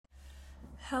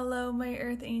Hello, my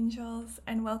Earth Angels,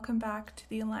 and welcome back to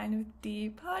the Align with D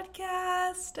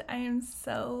podcast. I am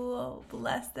so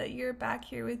blessed that you're back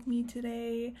here with me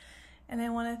today, and I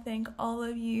want to thank all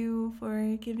of you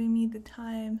for giving me the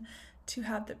time to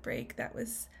have the break that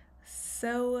was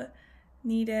so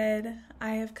needed.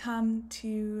 I have come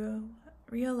to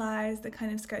realize the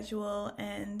kind of schedule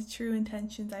and true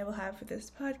intentions I will have for this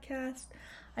podcast.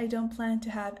 I don't plan to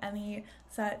have any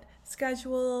set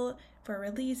schedule for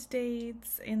release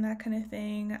dates and that kind of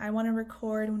thing. I want to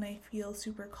record when I feel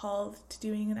super called to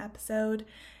doing an episode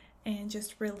and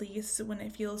just release when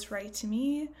it feels right to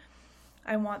me.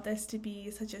 I want this to be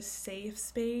such a safe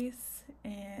space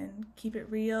and keep it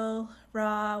real,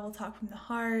 raw. We'll talk from the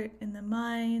heart and the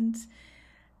mind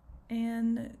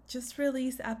and just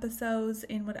release episodes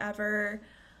in whatever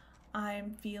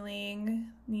I'm feeling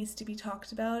needs to be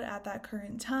talked about at that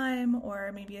current time,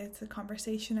 or maybe it's a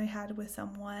conversation I had with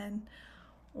someone,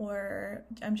 or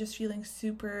I'm just feeling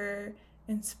super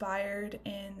inspired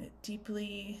and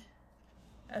deeply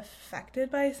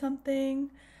affected by something,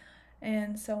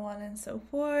 and so on and so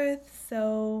forth.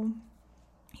 So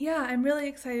yeah, I'm really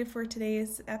excited for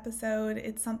today's episode.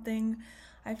 It's something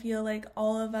I feel like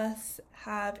all of us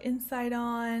have insight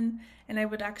on, and I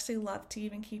would actually love to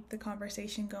even keep the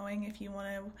conversation going if you want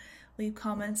to leave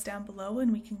comments down below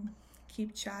and we can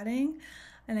keep chatting.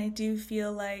 And I do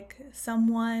feel like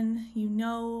someone you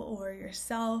know or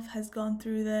yourself has gone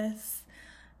through this.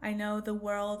 I know the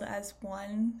world as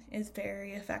one is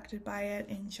very affected by it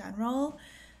in general.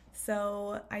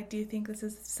 So I do think this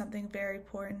is something very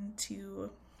important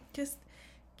to just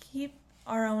keep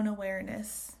our own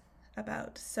awareness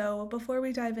about. So before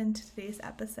we dive into today's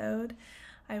episode,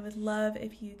 I would love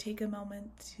if you take a moment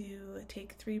to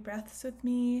take 3 breaths with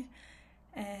me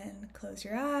and close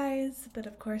your eyes. But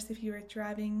of course, if you are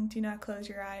driving, do not close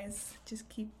your eyes. Just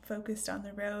keep focused on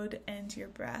the road and your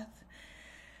breath.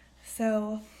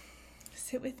 So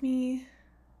sit with me,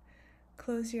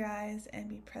 close your eyes, and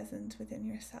be present within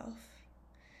yourself.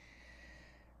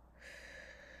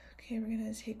 Okay, we're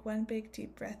going to take 1 big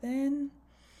deep breath in.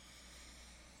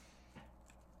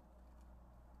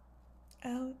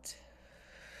 Out,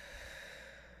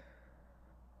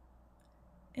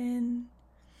 in,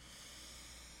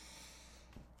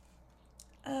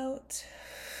 out.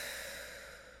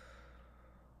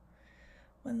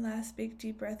 1 last big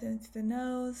deep breath in through the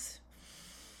nose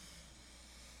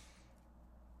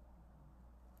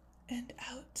and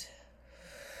out.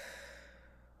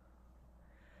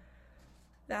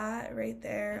 That right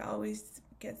there always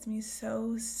gets me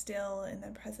so still in the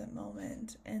present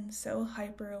moment and so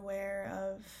hyper aware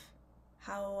of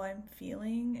how I'm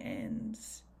feeling, and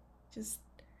just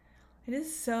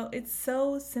it's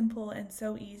so simple and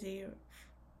so easy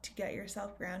to get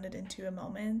yourself grounded into a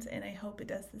moment, and I hope it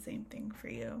does the same thing for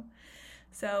you.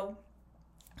 So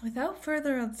without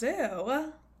further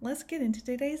ado, let's get into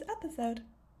today's episode.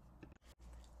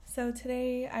 So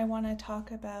today I want to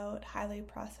talk about highly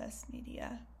processed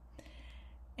media.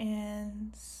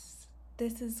 And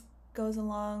this goes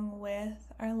along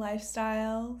with our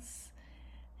lifestyles,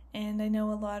 and I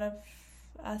know a lot of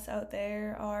us out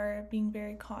there are being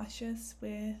very cautious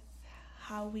with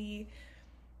how we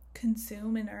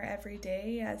consume in our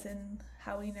everyday, as in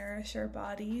how we nourish our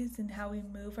bodies and how we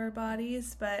move our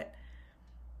bodies. But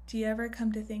do you ever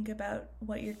come to think about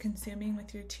what you're consuming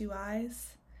with your 2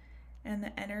 eyes and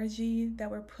the energy that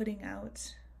we're putting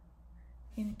out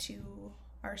into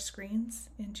our screens,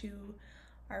 into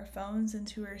our phones,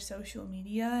 into our social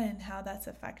media, and how that's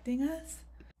affecting us?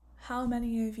 How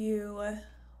many of you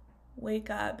wake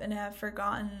up and have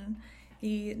forgotten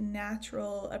the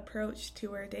natural approach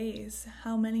to our days?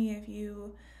 How many of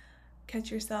you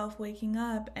catch yourself waking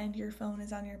up and your phone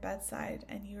is on your bedside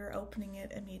and you're opening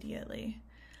it immediately?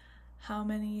 How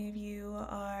many of you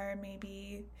are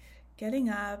maybe getting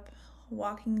up,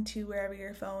 walking to wherever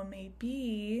your phone may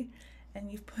be, and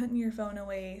you've put your phone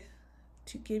away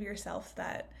to give yourself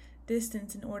that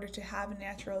distance in order to have a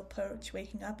natural approach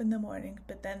waking up in the morning,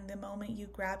 but then the moment you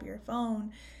grab your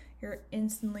phone, you're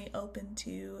instantly open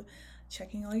to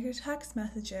checking all your text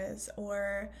messages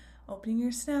or opening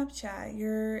your Snapchat,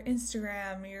 your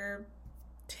Instagram, your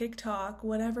TikTok,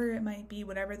 whatever it might be,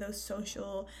 whatever those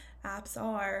social apps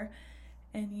are.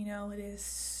 And you know, it is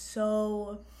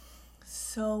so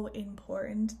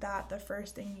important that the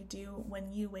first thing you do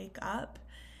when you wake up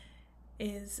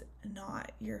is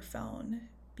not your phone,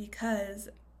 because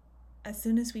as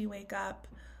soon as we wake up,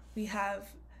 we have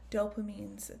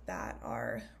dopamines that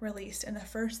are released, and the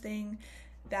first thing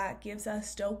that gives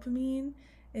us dopamine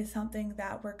is something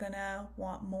that we're gonna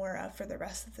want more of for the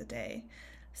rest of the day.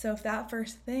 So if that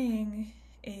first thing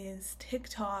is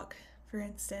TikTok for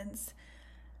instance,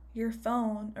 your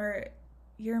phone or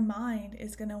your mind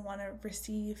is going to want to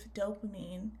receive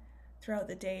dopamine throughout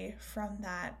the day from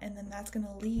that, and then that's going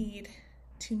to lead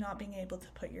to not being able to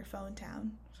put your phone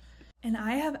down. And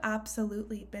I have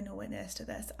absolutely been a witness to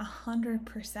this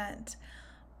 100%,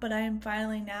 but I am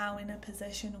finally now in a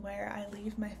position where I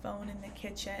leave my phone in the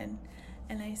kitchen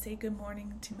and I say good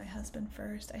morning to my husband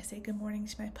first. I say good morning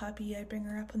to my puppy. I bring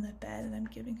her up on the bed and I'm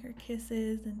giving her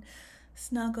kisses and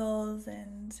snuggles,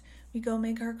 and we go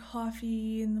make our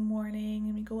coffee in the morning,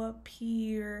 and we go up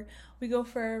pee, or we go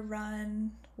for a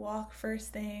run, walk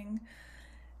first thing,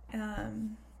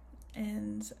 and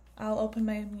I'll open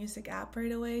my music app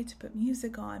right away to put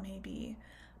music on maybe,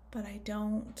 but I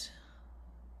don't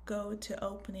go to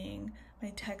opening my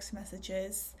text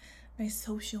messages, my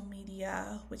social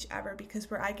media, whichever,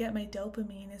 because where I get my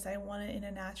dopamine is I want it in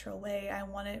a natural way. I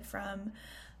want it from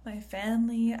my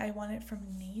family, I want it from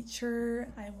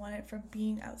nature, I want it from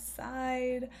being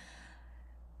outside.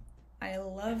 I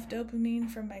love dopamine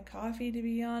from my coffee, to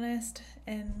be honest,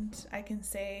 and I can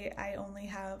say I only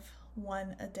have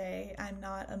one a day. I'm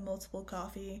not a multiple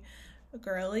coffee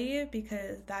girly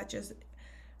because that just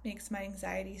makes my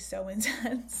anxiety so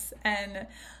intense and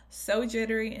so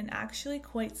jittery and actually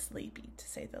quite sleepy, to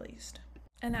say the least.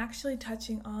 And actually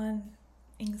touching on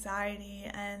anxiety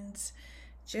and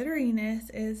jitteriness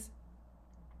is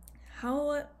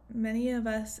how many of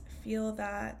us feel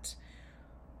that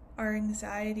our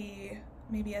anxiety,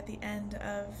 maybe at the end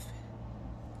of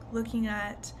looking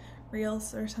at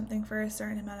reels or something for a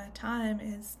certain amount of time,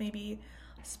 is maybe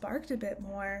sparked a bit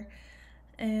more.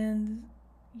 And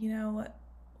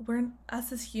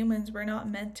us as humans, we're not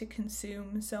meant to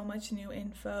consume so much new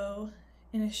info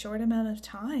in a short amount of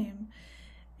time,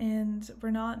 and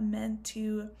we're not meant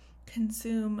to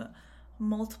consume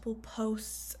multiple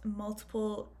posts,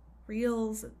 multiple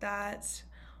reels that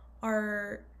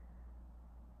are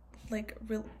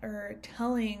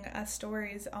telling us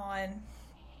stories on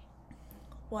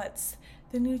what's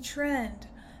the new trend.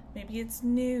 Maybe it's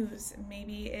news,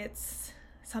 maybe it's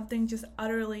something just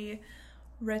utterly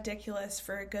ridiculous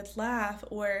for a good laugh,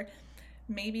 or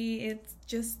maybe it's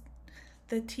just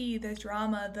the tea, the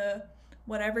drama, the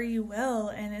whatever you will,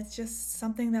 and it's just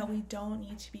something that we don't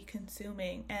need to be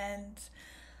consuming. And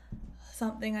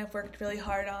something I've worked really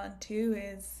hard on too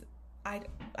is I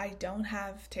don't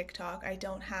have TikTok. I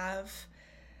don't have,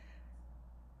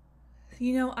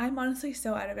 I'm honestly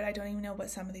so out of it. I don't even know what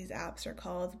some of these apps are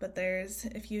called, but there's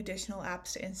a few additional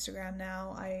apps to Instagram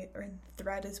now.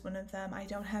 Thread is one of them. I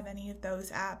don't have any of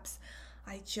those apps.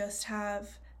 I just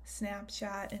have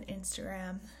Snapchat and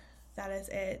Instagram. That is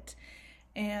it.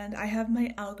 And I have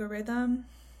my algorithm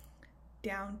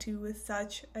down to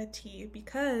such a T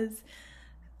because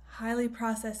highly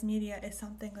processed media is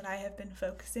something that I have been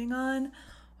focusing on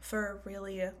for a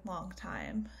really long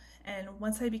time. And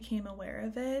once I became aware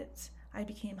of it, I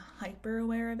became hyper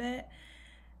aware of it.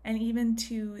 And even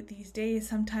to these days,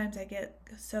 sometimes I get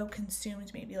so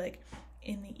consumed, maybe like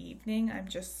in the evening, I'm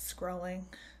just scrolling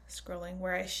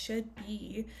where I should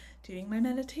be doing my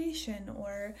meditation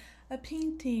or a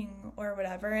painting or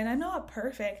whatever. And I'm not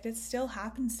perfect. It still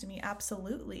happens to me,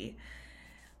 absolutely.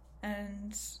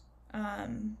 And,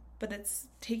 but it's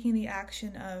taking the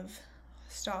action of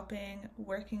stopping,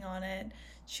 working on it,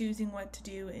 choosing what to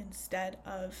do instead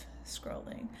of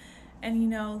scrolling.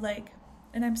 And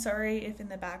and I'm sorry if in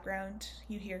the background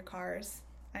you hear cars.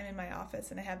 I'm in my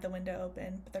office and I have the window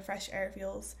open, but the fresh air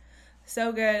feels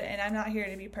so good, and I'm not here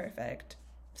to be perfect.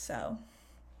 So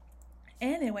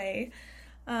anyway,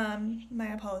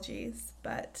 my apologies,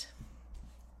 but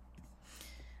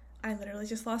I literally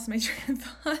just lost my train of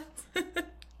thought.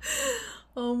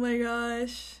 Oh my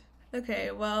gosh. Okay,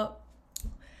 well,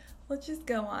 let's just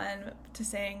go on to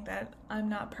saying that I'm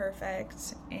not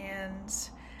perfect, and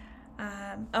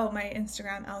my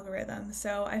Instagram algorithm.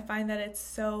 So I find that it's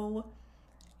so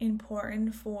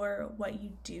important for what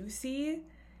you do see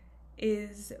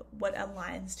is what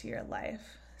aligns to your life.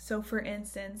 So for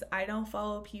instance, I don't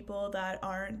follow people that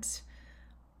aren't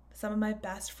some of my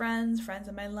best friends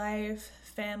in my life,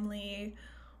 family,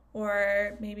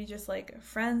 or maybe just like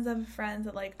friends of friends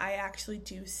that like I actually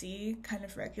do see kind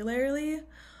of regularly.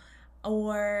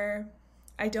 Or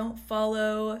I don't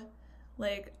follow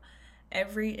like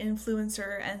every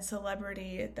influencer and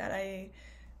celebrity that I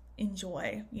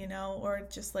enjoy, or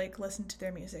just like listen to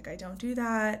their music. I don't do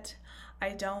that.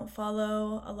 I don't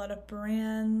follow a lot of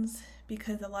brands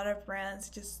because a lot of brands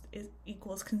just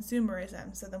equals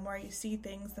consumerism. So the more you see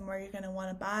things, the more you're going to want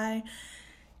to buy.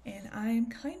 And I'm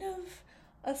kind of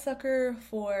a sucker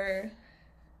for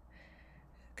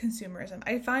consumerism.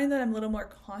 I find that I'm a little more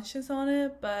conscious on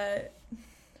it, but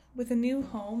with a new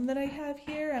home that I have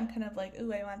here, I'm kind of like,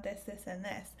 ooh, I want this, this, and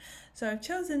this. So I've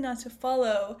chosen not to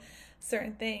follow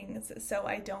certain things so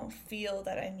I don't feel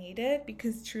that I need it,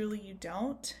 because truly you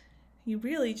don't. You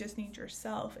really just need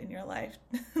yourself in your life.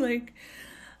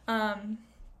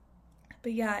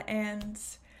 But yeah, and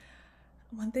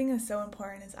one thing that's so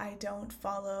important is I don't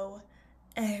follow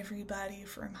everybody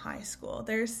from high school.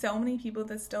 There's so many people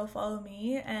that still follow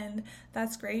me, and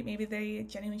that's great. Maybe they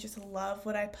genuinely just love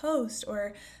what I post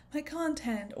or my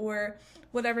content or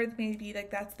whatever it may be. Like,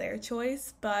 that's their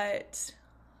choice, but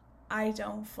I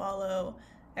don't follow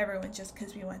everyone just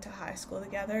because we went to high school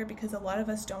together, because a lot of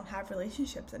us don't have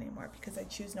relationships anymore because I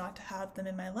choose not to have them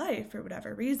in my life for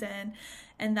whatever reason,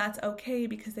 and that's okay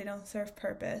because they don't serve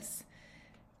purpose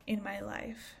in my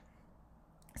life.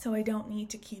 So I don't need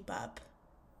to keep up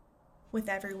with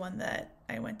everyone that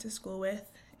I went to school with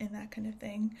and that kind of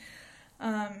thing.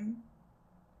 And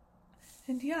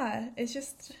yeah, it's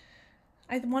just,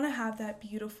 I want to have that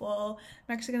beautiful,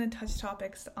 I'm actually going to touch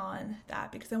topics on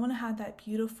that because I want to have that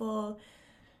beautiful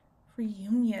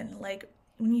reunion. Like,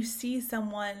 when you see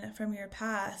someone from your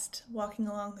past walking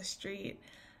along the street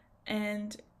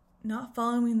and not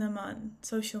following them on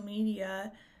social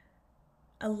media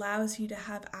allows you to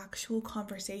have actual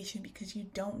conversation, because you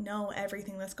don't know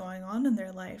everything that's going on in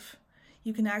their life.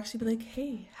 You can actually be like,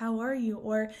 hey, how are you?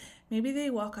 Or maybe they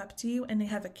walk up to you and they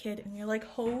have a kid and you're like,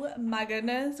 oh my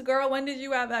goodness, girl, when did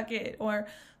you have that kid? Or,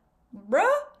 bruh,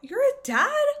 you're a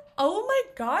dad? Oh my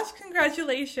gosh,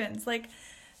 congratulations. Like,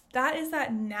 that is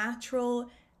that natural,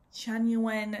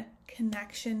 genuine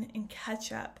connection and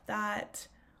catch up that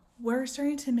we're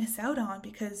starting to miss out on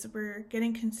because we're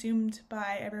getting consumed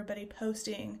by everybody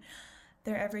posting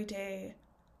their everyday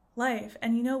life.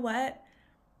 And you know what?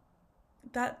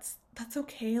 That's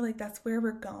okay. Like, that's where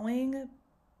we're going.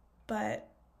 But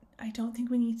I don't think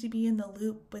we need to be in the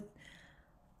loop with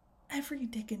every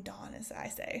Dick and Dawn, as I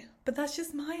say. But that's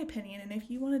just my opinion. And if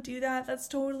you want to do that, that's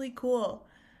totally cool.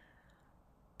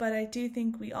 But I do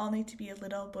think we all need to be a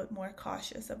little bit more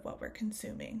cautious of what we're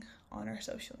consuming on our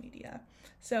social media.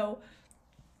 So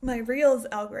my Reels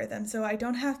algorithm, so I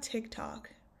don't have TikTok.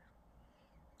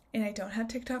 And I don't have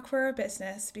TikTok for our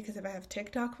business, because if I have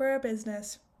TikTok for our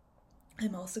business,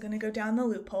 I'm also going to go down the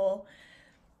loophole.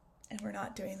 And we're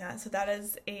not doing that. So that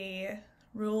is a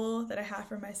rule that I have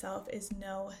for myself, is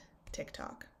no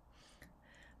TikTok.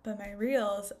 But my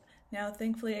Reels, now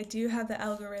thankfully I do have the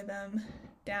algorithm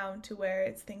down to where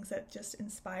it's things that just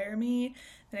inspire me,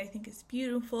 that I think is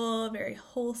beautiful, very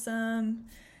wholesome.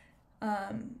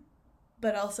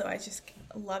 But also I just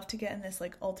love to get in this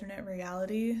like alternate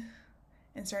reality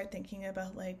and start thinking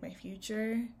about like my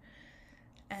future.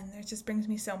 And it just brings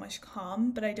me so much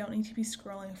calm, but I don't need to be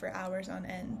scrolling for hours on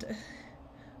end,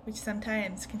 which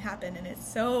sometimes can happen, and it's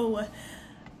so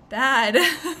bad.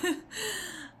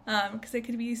 Because I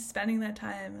could be spending that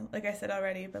time, like I said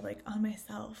already, but like on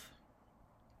myself.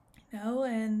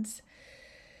 And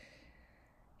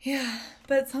yeah,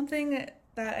 but something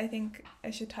that I think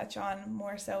I should touch on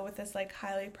more so with this like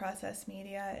highly processed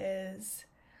media is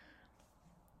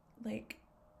like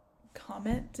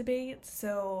comment debates.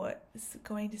 So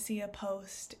going to see a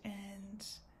post and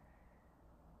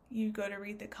you go to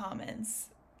read the comments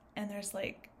and there's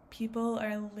like people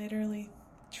are literally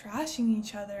trashing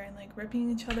each other and like ripping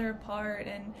each other apart,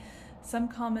 and some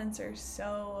comments are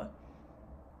so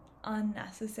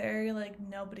unnecessary, like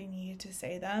nobody needed to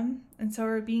say them, and so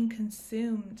we're being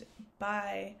consumed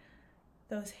by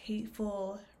those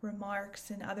hateful remarks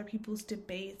and other people's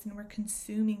debates, and we're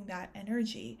consuming that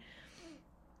energy.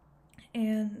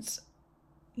 And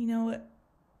you know,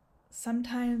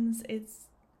 sometimes it's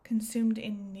consumed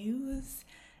in news,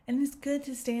 and it's good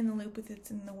to stay in the loop with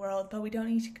what's in the world, but we don't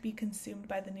need to be consumed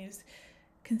by the news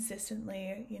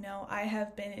consistently. You know, I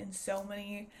have been in so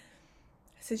many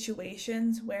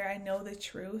situations where I know the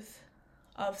truth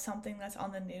of something that's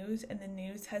on the news, and the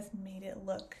news has made it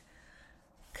look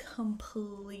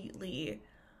completely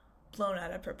blown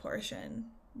out of proportion,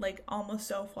 like almost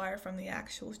so far from the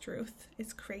actual truth.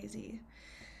 It's crazy.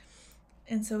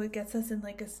 And so it gets us in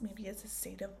like maybe it's a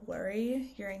state of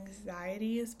worry. Your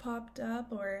anxiety is popped up,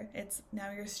 or it's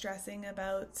now you're stressing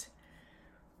about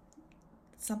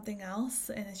something else,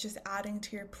 and it's just adding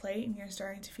to your plate, and you're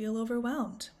starting to feel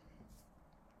overwhelmed.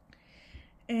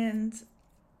 And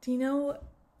do you know,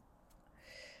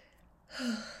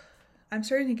 I'm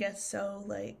starting to get so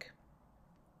like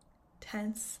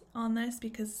tense on this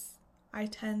because I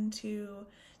tend to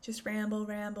just ramble,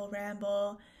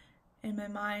 and my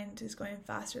mind is going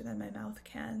faster than my mouth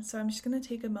can. So I'm just going to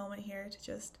take a moment here to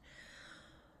just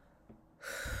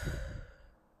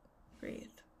breathe.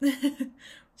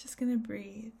 Just going to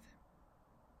breathe.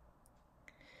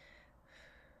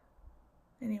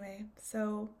 Anyway,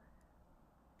 so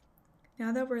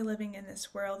now that we're living in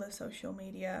this world of social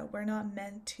media, we're not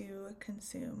meant to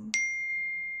consume.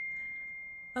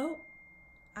 Oh,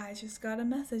 I just got a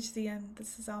message.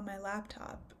 This is on my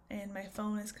laptop, and my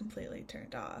phone is completely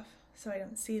turned off, so I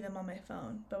don't see them on my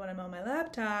phone. But when I'm on my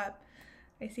laptop,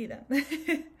 I see them.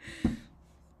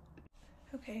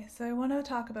 Okay, so I want to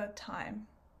talk about time.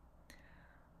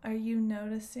 Are you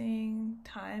noticing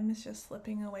time is just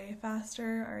slipping away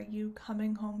faster? Are you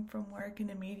coming home from work and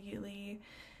immediately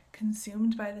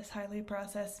consumed by this highly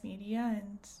processed media,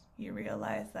 and you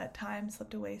realize that time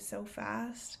slipped away so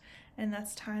fast, and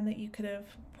that's time that you could have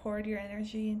poured your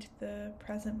energy into the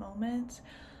present moment,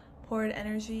 poured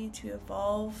energy to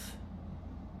evolve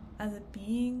as a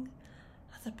being,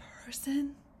 as a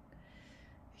person?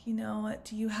 You know,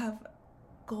 do you have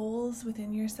goals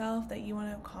within yourself that you want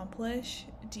to accomplish?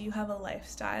 Do you have a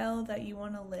lifestyle that you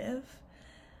want to live?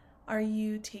 Are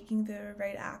you taking the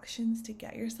right actions to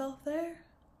get yourself there?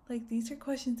 Like, these are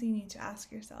questions you need to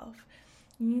ask yourself.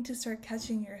 You need to start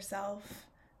catching yourself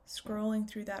scrolling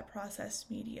through that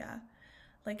processed media.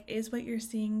 Like, is what you're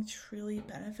seeing truly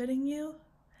benefiting you?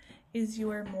 Is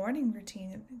your morning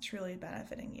routine truly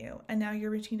benefiting you? And now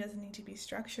your routine doesn't need to be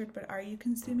structured, but are you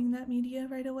consuming that media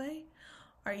right away?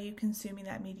 Are you consuming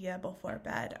that media before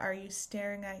bed? Are you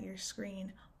staring at your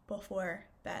screen before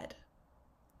bed?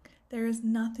 There is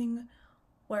nothing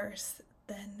worse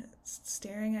than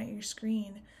staring at your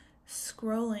screen,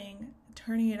 scrolling,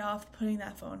 turning it off, putting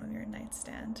that phone on your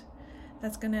nightstand.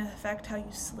 That's going to affect how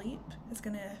you sleep. It's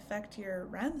going to affect your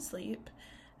REM sleep.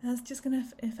 And that's just going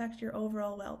to affect your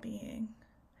overall well-being.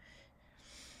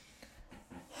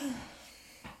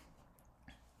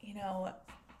 You know,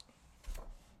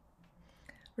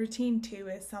 routine 2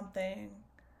 is something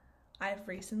I've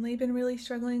recently been really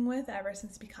struggling with ever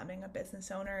since becoming a business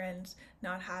owner and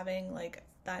not having like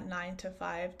that 9 to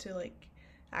 5 to like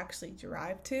actually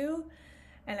drive to.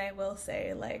 And I will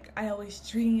say, like, I always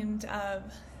dreamed of,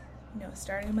 you know,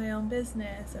 starting my own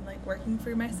business and like working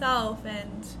for myself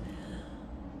and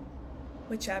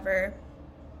whichever.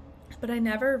 But I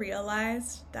never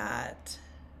realized that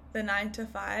the 9 to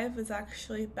 5 was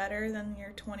actually better than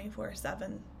your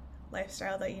 24/7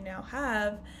 lifestyle that you now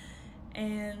have.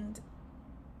 And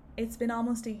it's been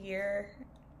almost a year,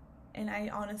 and I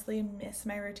honestly miss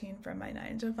my routine from my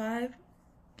 9 to 5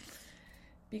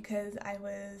 because I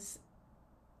was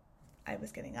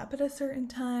getting up at a certain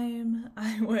time,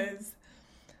 I was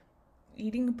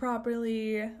eating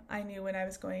properly, I knew when I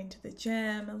was going to the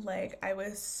gym, like I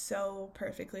was so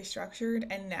perfectly structured.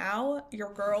 And now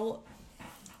your girl,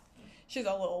 she's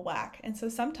a little whack. And so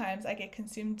sometimes I get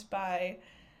consumed by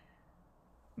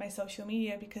my social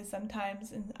media because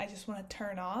sometimes I just want to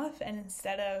turn off, and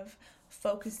instead of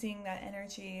focusing that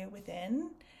energy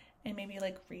within and maybe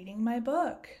like reading my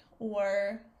book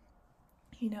or,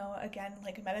 you know, again,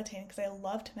 like meditating, because I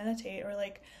love to meditate, or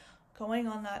like going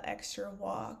on that extra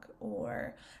walk,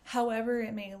 or however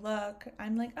it may look,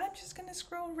 I'm like, I'm just gonna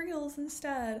scroll reels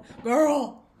instead.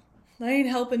 Girl, I ain't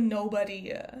helping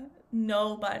nobody.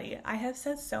 I have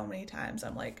said so many times,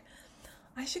 I'm like,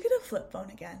 I should get a flip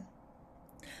phone again.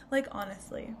 Like,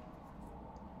 honestly,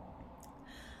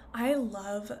 I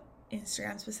love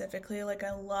Instagram specifically. Like,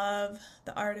 I love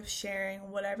the art of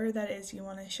sharing whatever that is you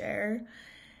want to share.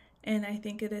 And I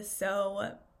think it is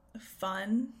so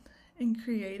fun and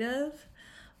creative.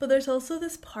 But there's also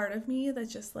this part of me that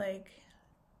just, like,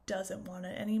 doesn't want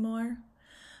it anymore.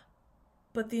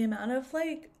 But the amount of,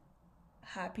 like,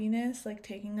 happiness, like,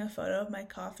 taking a photo of my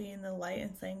coffee in the light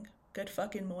and saying, good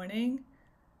fucking morning,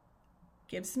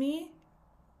 gives me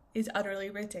is utterly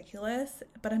ridiculous,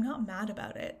 but I'm not mad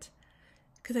about it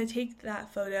because I take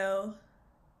that photo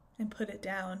and put it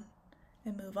down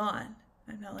and move on.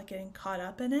 I'm not like getting caught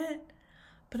up in it,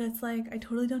 but it's like I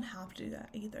totally don't have to do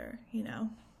that either, you know?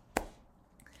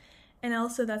 And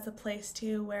also that's a place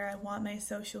too where I want my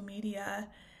social media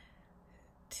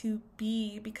to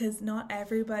be, because not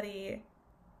everybody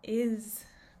is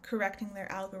correcting their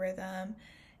algorithm,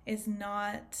 is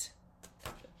not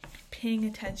paying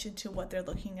attention to what they're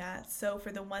looking at. So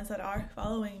for the ones that are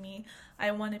following me,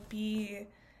 I want to be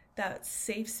that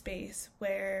safe space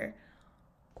where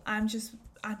I'm just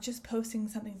posting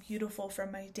something beautiful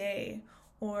from my day,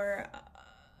 or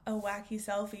a wacky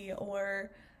selfie, or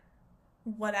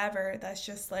whatever that's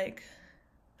just like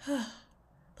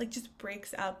just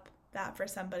breaks up that for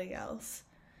somebody else,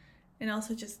 and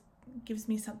also just gives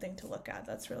me something to look at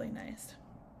that's really nice.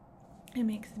 It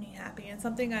makes me happy. And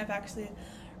something I've actually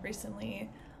recently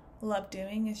loved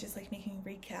doing is just like making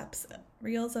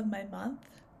reels of my month,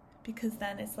 because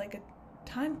then it's like a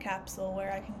time capsule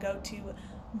where I can go to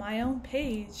my own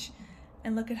page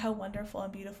and look at how wonderful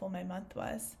and beautiful my month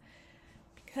was.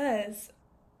 Because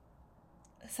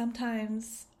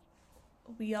sometimes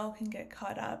we all can get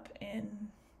caught up in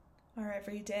our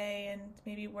everyday, and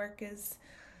maybe work is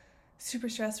super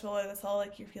stressful, or that's all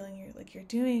like you're feeling you're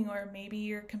doing, or maybe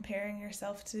you're comparing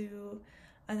yourself to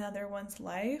another one's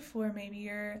life, or maybe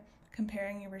you're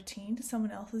comparing your routine to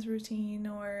someone else's routine,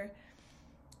 or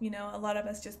a lot of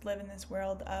us just live in this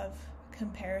world of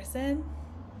comparison.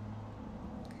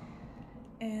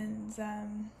 And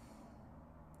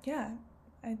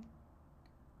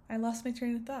I lost my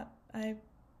train of thought. I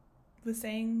was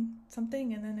saying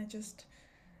something and then it just,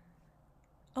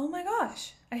 oh my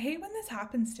gosh, I hate when this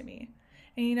happens to me.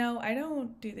 And I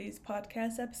don't do these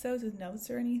podcast episodes with notes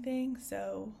or anything,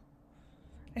 so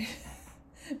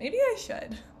maybe I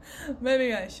should.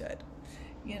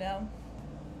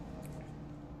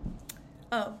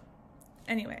 Oh,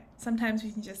 anyway, sometimes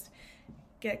we can just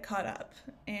get caught up,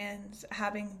 and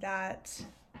having my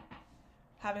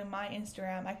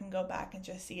Instagram, I can go back and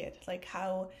just see it, like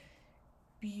how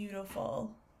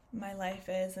beautiful my life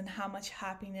is and how much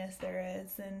happiness there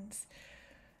is. And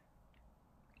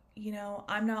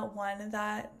I'm not one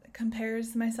that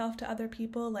compares myself to other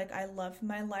people. Like, I love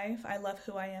my life, I love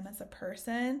who I am as a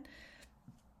person,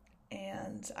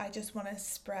 and I just want to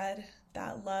spread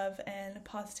that love and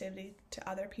positivity to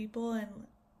other people and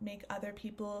make other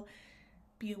people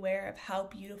be aware of how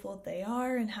beautiful they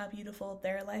are and how beautiful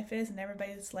their life is, and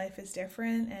everybody's life is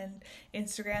different. And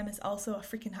Instagram is also a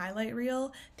freaking highlight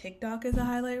reel. TikTok is a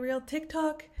highlight reel.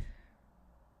 TikTok,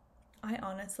 I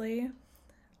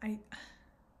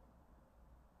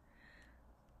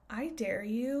dare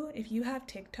you, if you have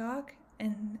TikTok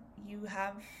and you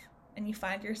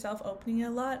find yourself opening it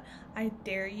a lot, I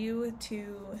dare you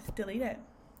to delete it.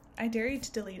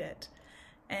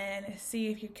 And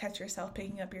see if you catch yourself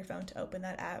picking up your phone to open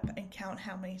that app, and count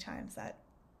how many times that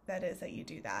is that you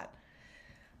do that.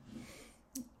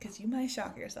 Because you might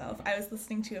shock yourself. I was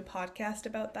listening to a podcast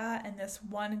about that, and this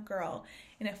one girl,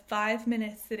 in a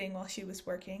 5-minute sitting while she was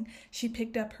working, she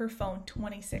picked up her phone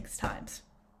 26 times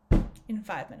in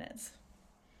 5 minutes.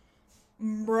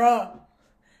 Bruh.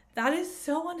 That is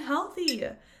so unhealthy.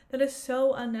 That is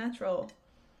so unnatural.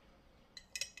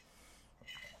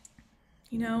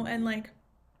 And like,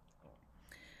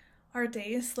 our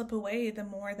days slip away the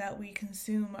more that we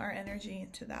consume our energy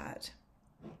into that.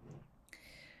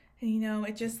 And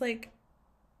it just like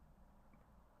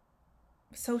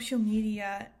social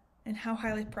media and how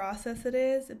highly processed it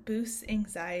is, it boosts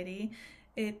anxiety.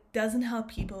 It doesn't help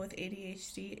people with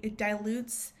ADHD. It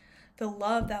dilutes the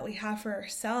love that we have for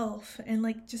ourselves. And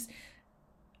like, just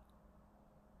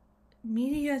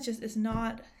media just is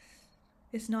not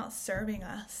serving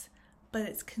us, but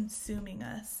it's consuming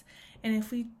us. And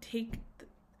if we take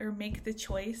or make the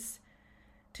choice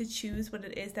to choose what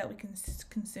it is that we can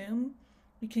consume,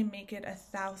 we can make it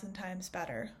 1,000 times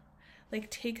better. Like,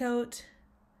 take out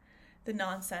the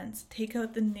nonsense, take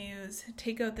out the news,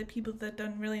 take out the people that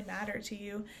don't really matter to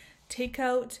you, take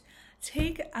out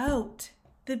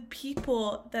the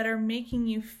people that are making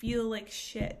you feel like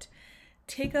shit.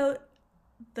 Take out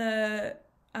the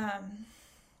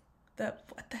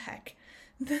what the heck?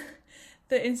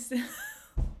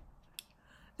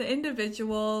 The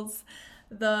individuals,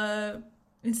 the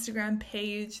Instagram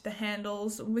page, the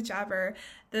handles, whichever,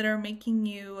 that are making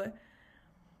you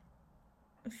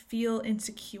feel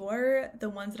insecure, the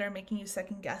ones that are making you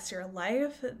second guess your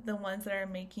life, the ones that are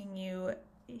making you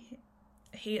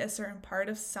hate a certain part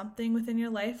of something within your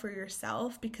life or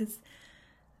yourself, because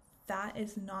that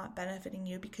is not benefiting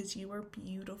you, because you are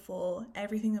beautiful.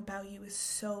 Everything about you is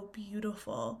so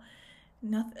beautiful.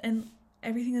 And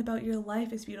everything about your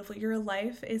life is beautiful. Your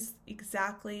life is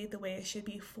exactly the way it should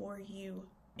be for you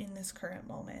in this current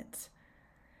moment.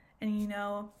 And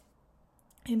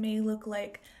it may look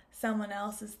like someone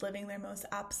else is living their most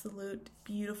absolute,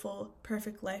 beautiful,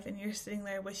 perfect life, and you're sitting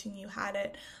there wishing you had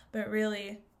it, but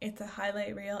really it's a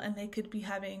highlight reel, and they could be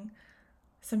having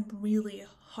some really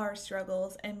hard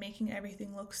struggles, and making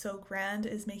everything look so grand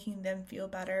is making them feel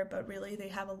better, but really they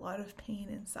have a lot of pain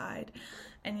inside.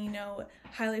 And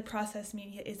highly processed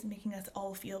media is making us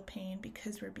all feel pain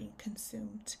because we're being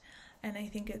consumed. And I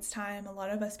think it's time a lot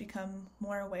of us become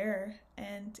more aware.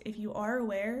 And if you are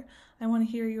aware, I want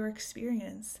to hear your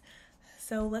experience.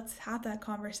 So let's have that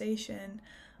conversation.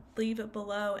 Leave it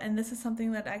below. And this is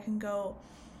something that I can go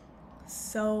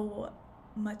so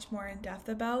much more in depth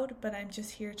about, but I'm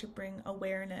just here to bring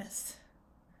awareness.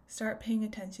 Start paying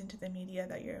attention to the media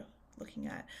that you're looking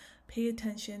at. Pay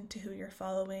attention to who you're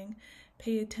following.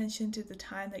 Pay attention to the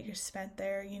time that you're spent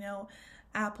there.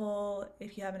 Apple,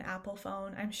 if you have an Apple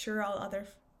phone, I'm sure all other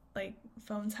like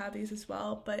phones have these as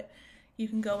well, but you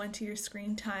can go into your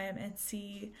screen time and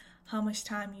see how much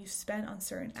time you spent on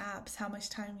certain apps, how much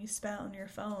time you spent on your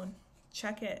phone.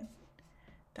 Check it.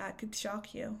 That could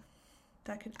shock you.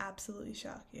 That could absolutely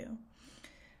shock you.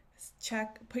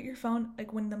 Put your phone,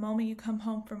 like when the moment you come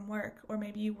home from work, or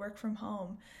maybe you work from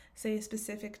home, say a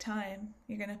specific time,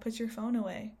 you're going to put your phone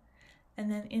away.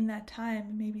 And then in that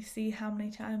time, maybe see how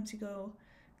many times you go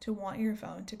to want your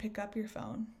phone, to pick up your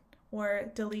phone,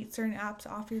 or delete certain apps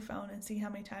off your phone and see how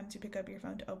many times you pick up your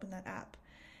phone to open that app.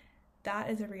 That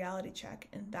is a reality check,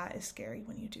 and that is scary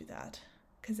when you do that,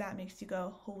 because that makes you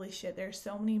go, holy shit, there's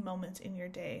so many moments in your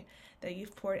day that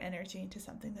you've poured energy into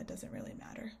something that doesn't really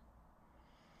matter.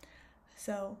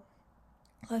 So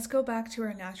let's go back to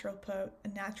our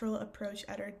natural approach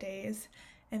at our days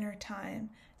and our time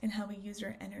and how we use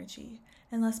our energy.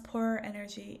 And let's pour our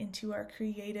energy into our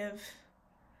creative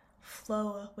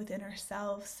flow within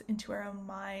ourselves, into our own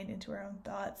mind, into our own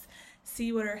thoughts.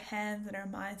 See what our hands and our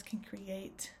minds can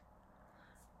create.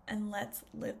 And let's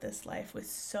live this life with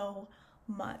so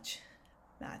much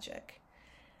magic.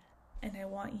 And I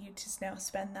want you to now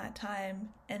spend that time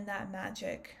and that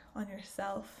magic on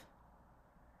yourself.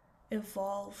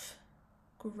 Evolve,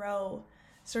 grow,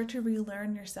 start to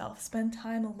relearn yourself, spend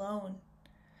time alone.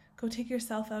 Go take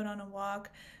yourself out on a walk,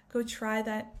 go try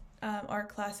that art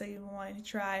class that you've been wanting to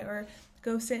try, or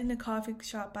go sit in a coffee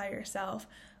shop by yourself.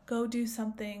 Go do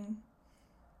something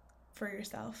for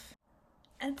yourself.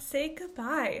 And say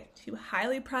goodbye to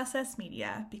highly processed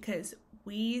media, because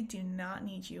we do not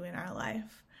need you in our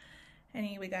life.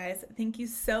 Anyway,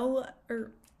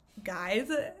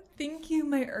 thank you,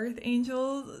 my earth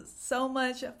angels, so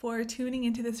much for tuning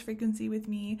into this frequency with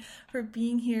me, for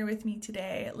being here with me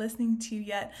today, listening to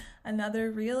yet another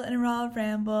real and raw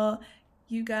ramble.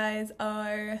 You guys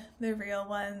are the real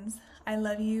ones. I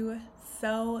love you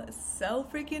so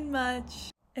freaking much.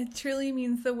 It truly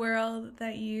means the world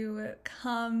that you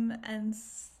come and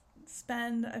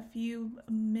spend a few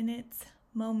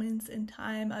moments in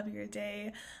time of your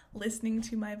day listening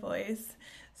to my voice.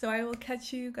 So I will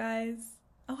catch you guys.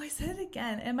 Oh, I said it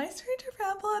again. Am I starting to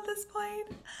ramble at this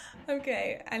point?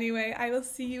 Okay, anyway, I will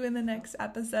see you in the next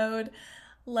episode.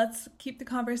 Let's keep the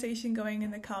conversation going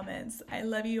in the comments. I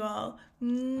love you all.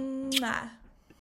 Mwah.